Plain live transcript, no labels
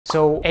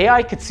So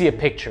AI could see a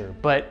picture,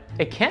 but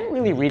it can't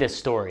really read a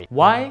story.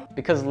 Why?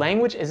 Because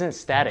language isn't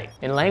static.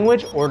 In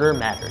language, order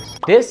matters.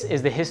 This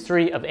is the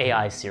History of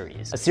AI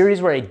series, a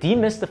series where I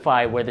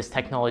demystify where this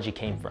technology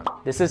came from.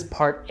 This is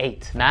part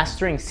 8,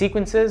 Mastering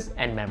Sequences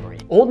and Memory.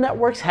 Old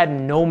networks had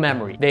no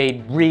memory.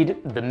 They'd read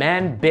 "the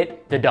man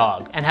bit the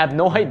dog" and have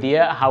no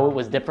idea how it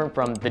was different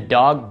from "the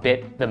dog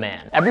bit the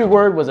man." Every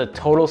word was a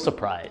total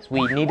surprise.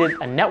 We needed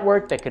a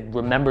network that could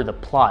remember the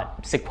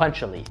plot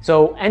sequentially.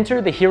 So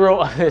enter the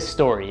hero of this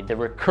story, the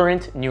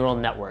recurrent neural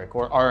network,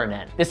 or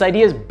RNN. This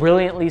idea is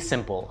brilliantly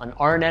simple. An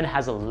RNN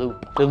has a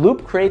loop. The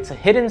loop creates a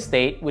hidden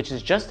state, which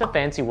is just a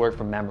fancy word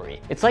for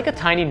memory. It's like a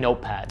tiny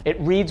notepad. It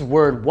reads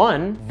word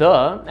 1,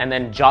 the, and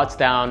then jots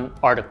down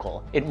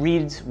article. It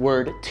reads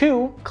word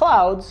 2,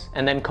 clouds,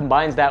 and then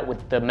combines that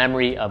with the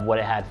memory of what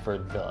it had for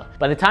the.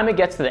 By the time it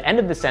gets to the end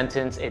of the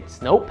sentence,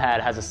 its notepad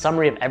has a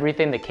summary of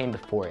everything that came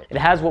before it. It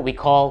has what we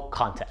call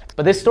context.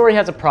 But this story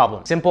has a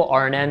problem. Simple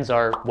RNNs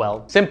are,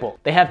 well, simple.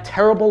 They have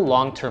terrible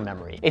long-term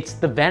memory. It's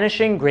the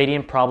vanishing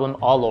gradient problem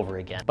all over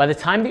again. By the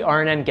time the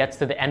RNN gets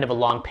to the end of a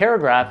long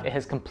paragraph, it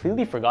has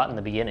completely forgotten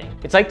the beginning.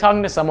 It's like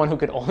talking to someone who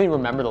could only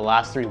remember the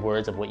last 3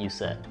 words of what you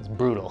said. It's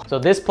brutal. So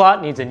this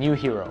plot needs a new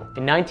hero.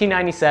 In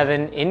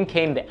 1997, in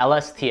came the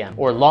LSTM,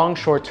 or Long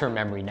Short-Term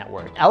Memory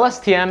Network.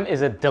 LSTM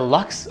is a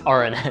deluxe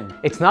RNN.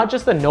 It's not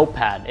just a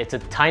notepad, it's a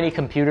tiny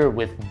computer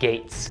with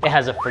gates. It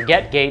has a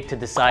forget gate to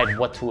decide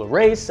what to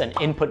erase, an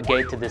input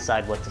gate to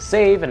decide what to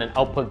save, and an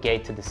output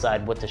gate to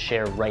decide what to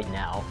share right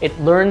now. It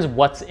learns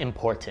what's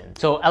important.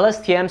 So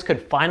LSTMs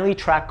could finally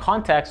track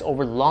context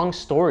over long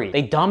stories.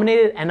 They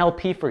dominated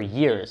NLP for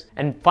years,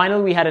 and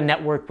finally we had a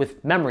network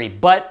with memory,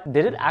 but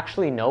did it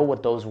actually know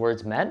what those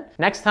words meant?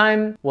 Next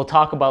time, we'll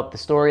talk about the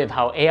story of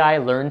how AI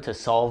learned to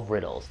solve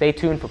riddles. Stay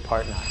tuned for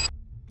part 9.